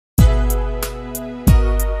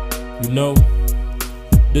You know,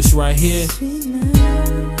 this right here,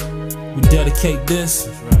 we dedicate this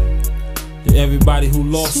to everybody who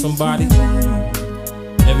lost somebody,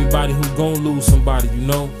 everybody who gon' lose somebody, you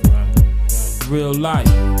know. Real life,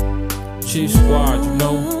 Chief Squad, you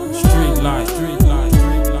know, street life, street life,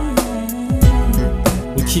 street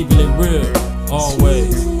life. We keeping it real,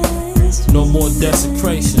 always. No more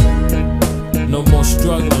desecration, no more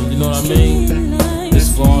struggling, you know what I mean? This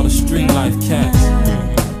for all the street life cats.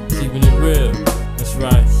 Keeping it real, that's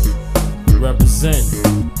right. Represent,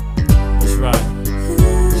 that's right.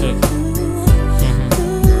 Check it.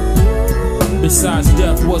 Besides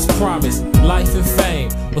death, what's promised? Life and fame,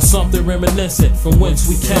 or something reminiscent from whence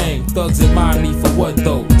we came. Thugs admire me for what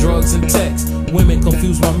though? Drugs and text. Women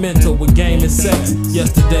confuse my mental with game and sex.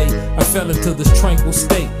 Yesterday, I fell into this tranquil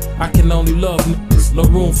state. I can only love niggas, no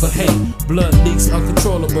room for hate. Blood leaks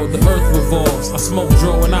uncontrollable, the earth revolves. I smoke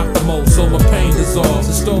Dro and Optimo, so my pain dissolves.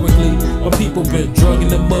 Historically, my people been drug in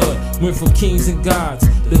the mud. Went from kings and gods,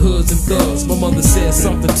 the hoods and thugs. My mother said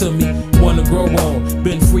something to me, wanna grow on.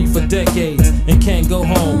 Been free for decades and can't go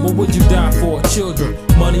home. What would you die for? Children,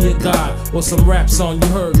 money or God? Or some rap song you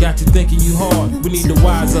heard got you thinking you hard? We need to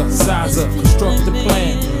wise up, size up, construct the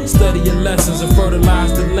plan. Study your lessons and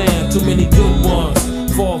fertilize the land. Too many good ones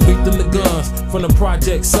fall victim to guns. From the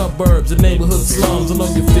project suburbs, the neighborhood slums. I know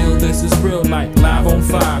you feel this is real life, live on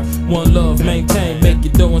fire. One love, maintain, make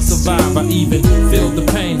your dough and survive. I even feel the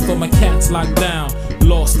pain for my cats locked down,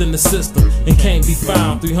 lost in the system and can't be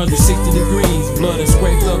found. 360 degrees, blood and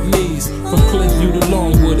scraped up knees. From Cliffview to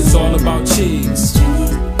Longwood, it's all about cheese.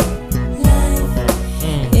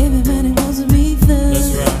 Everybody wants to be fun.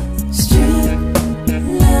 That's right. Street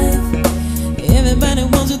life. Everybody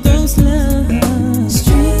wants to throw slums.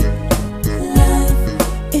 Street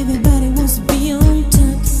life. Everybody wants to be on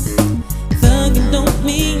top. Thugging don't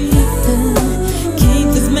mean nothing.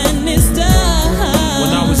 Keep this madness down. When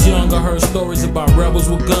I was young, I heard stories about rebels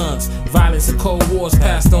with guns. Violence and cold wars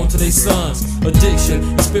passed on to their sons. Addiction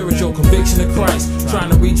and spiritual conviction of Christ. Trying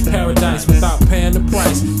to reach paradise without paying the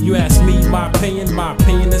price. You ask me my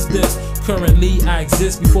opinion is this. Currently I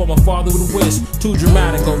exist before my father would wish. Too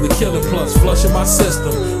dramatic on the killing plus flushing my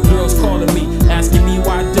system. Girls calling me, asking me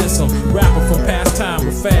why I diss them. Rapper from past time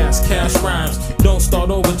with fast cash rhymes. Don't start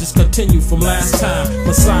over, just continue from last time.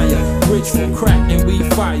 Messiah, rich from crack and weed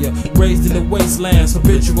fire. Raised in the wastelands,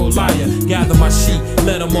 habitual liar. Gather my sheep,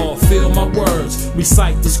 let them all feel my words.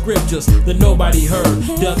 Recite the scriptures that nobody heard.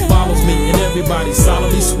 Death follows me and everybody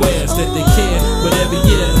solemnly swears that they care. But every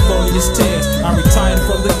year the phoniest tears. I retired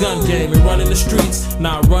from the gun game and running the streets.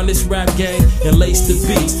 Now I run this rap game and lace the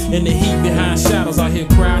beats. In the heat behind shadows I hear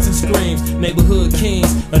cries and screams. Neighborhood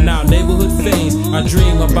kings are now neighborhood fiends. I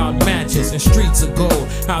dream about matches and streets of gold.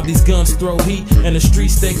 How these guns throw heat and the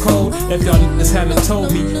streets stay cold. If y'all niggas hadn't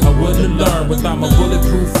told me, I wouldn't have learned. Without my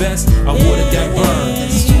bulletproof vest, I would've got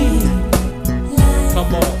burned.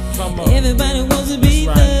 Come on, come on. Everybody wants to be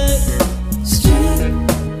thug. Street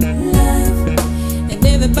life. And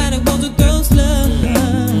everybody wants to throw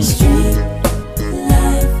slums. Street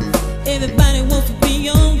life. Everybody wants to be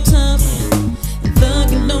on top.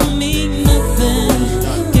 Thugging don't mean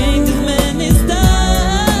nothing. Gang this madness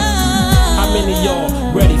done. How many of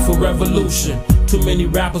y'all ready for revolution? Too many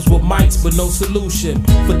rappers with mics but no solution.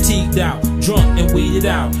 Fatigued out, drunk and weeded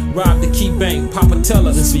out. Robbed the key bank, Papatella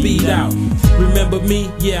and speed out. Remember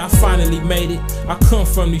me? Yeah, I finally made it. I come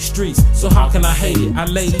from these streets, so how can I hate it? I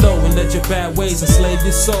lay low and let your bad ways enslave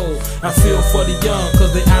your soul. I feel for the young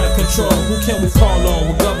cause they out of control. Who can we call on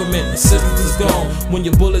when government assistance is gone? When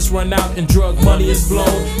your bullets run out and drug money is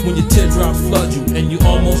blown. When your teardrops flood you and you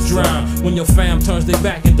almost drown. When your fam turns their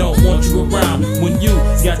back and don't want you around. When you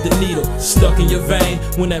got the needle stuck in your vein.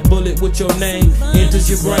 When that bullet with your name enters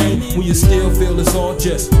your brain. When you still feel it's all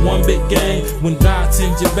just one big game. When God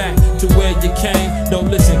sends you back to where you came. Don't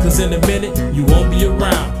listen cause in a minute you won't be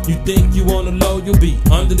around. You think you on the low, you'll be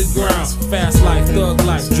under the ground. Fast life, thug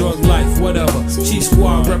life, drug life, whatever. Chief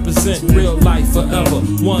Squad represent real life forever.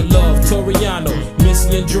 One love, Toriano,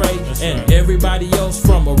 Missy and Dre, and everybody else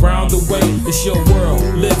from around the way. It's your world,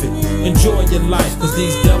 live it, enjoy your life cause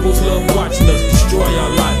these